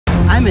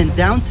I'm in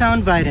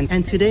downtown Weiden,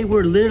 and today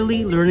we're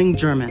literally learning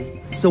German.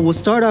 So we'll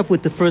start off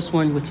with the first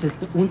one, which is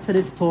the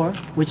Unteres Tor,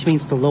 which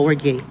means the lower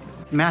gate.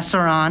 Masks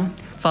are on.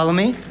 Follow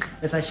me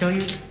as I show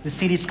you the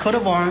city's coat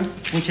of arms,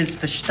 which is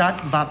the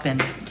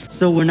Stadtwappen.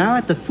 So we're now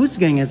at the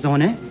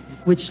Fußgängerzone,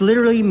 which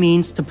literally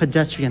means the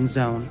pedestrian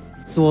zone.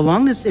 So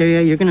along this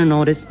area, you're gonna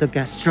notice the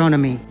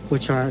gastronomy,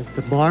 which are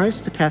the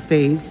bars, the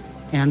cafes,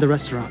 and the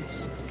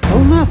restaurants.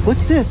 Oh look,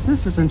 what's this?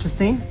 This is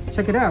interesting.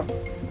 Check it out.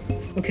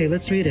 Okay,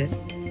 let's read it.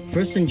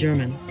 First in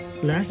German.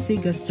 Lass die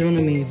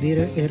Gastronomie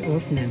wieder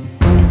eröffnen.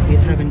 Wir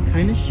haben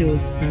keine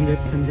Schuld an der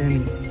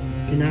Pandemie.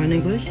 And now in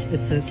English,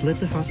 it says, let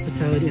the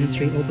hospitality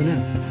industry open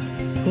up.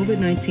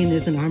 COVID-19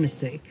 isn't our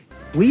mistake.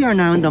 We are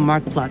now in the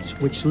Marktplatz,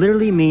 which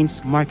literally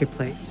means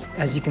marketplace.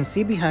 As you can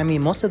see behind me,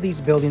 most of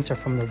these buildings are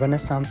from the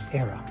Renaissance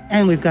era.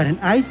 And we've got an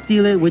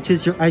Eisdiele, which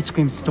is your ice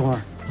cream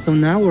store. So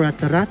now we're at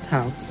the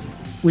Rathaus,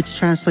 which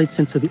translates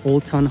into the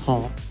Old Town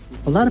Hall.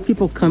 A lot of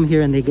people come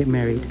here and they get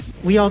married.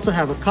 We also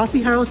have a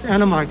coffee house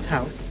and a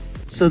Markthaus.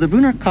 So the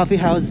Brunner Coffee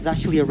House is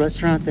actually a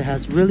restaurant that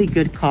has really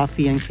good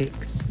coffee and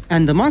cakes.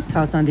 And the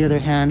Markthaus, on the other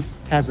hand,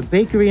 has a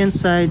bakery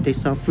inside, they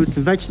sell fruits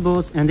and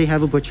vegetables, and they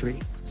have a butchery.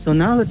 So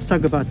now let's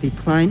talk about the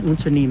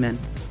Kleinunternehmen,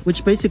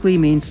 which basically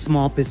means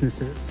small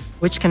businesses,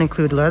 which can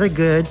include leather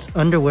goods,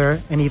 underwear,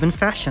 and even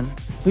fashion.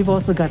 We've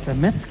also got the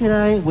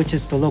Metzgerei, which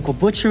is the local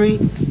butchery.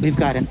 We've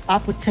got an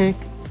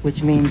Apotheke,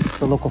 which means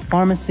the local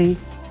pharmacy.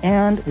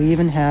 And we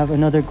even have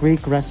another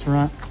Greek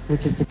restaurant,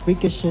 which is the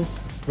Griechisches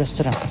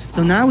Restaurant.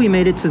 So now we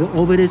made it to the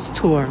Oberes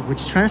Tor,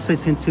 which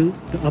translates into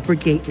the upper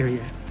gate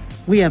area.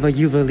 We have a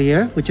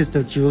Juwelier, which is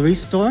the jewelry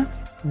store.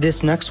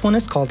 This next one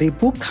is called a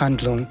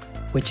Buchhandlung,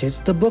 which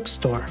is the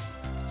bookstore.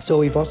 So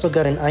we've also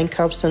got an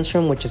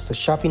Einkaufszentrum, which is the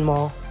shopping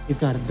mall. We've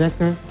got a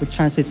Bäcker, which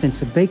translates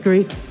into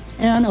bakery,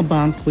 and a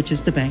Bank, which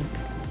is the bank.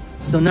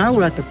 So now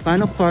we're at the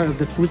final part of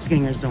the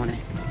Fußgängerzone,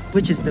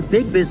 which is the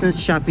big business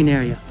shopping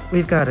area.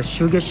 We've got a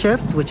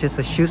Schuhgeschäft, which is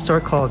a shoe store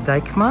called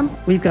Deichmann.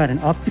 We've got an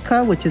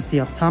Optica, which is the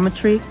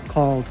optometry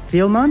called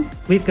Fielmann.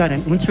 We've got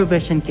an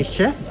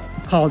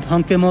Unterwäschengeschäft called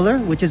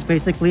Hunkemöller, which is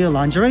basically a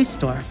lingerie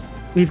store.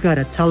 We've got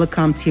a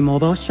Telekom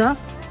T-Mobile shop.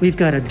 We've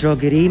got a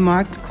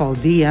Drogeriemarkt called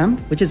DM,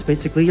 which is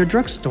basically your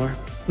drugstore.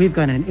 We've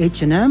got an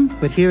H&M,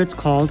 but here it's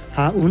called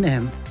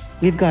H&M.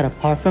 We've got a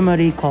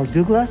Parfumerie called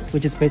Douglas,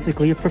 which is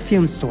basically a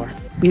perfume store.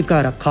 We've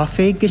got a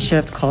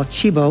Kaffeegeschäft called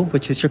Chibo,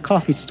 which is your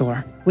coffee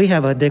store. We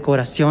have a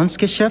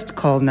Dekorationsgeschäft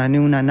called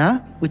Nanu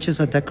Nana, which is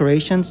a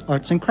decorations,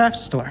 arts and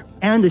crafts store.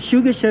 And a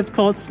Schuhgeschäft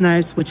called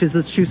Snipes, which is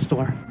a shoe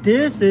store.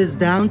 This is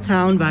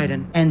downtown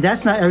Weiden, and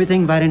that's not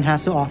everything Weiden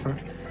has to offer.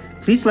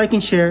 Please like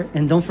and share,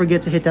 and don't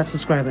forget to hit that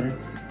subscribe button.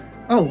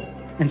 Oh,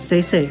 and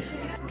stay safe.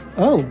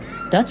 Oh,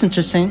 that's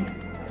interesting.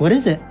 What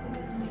is it?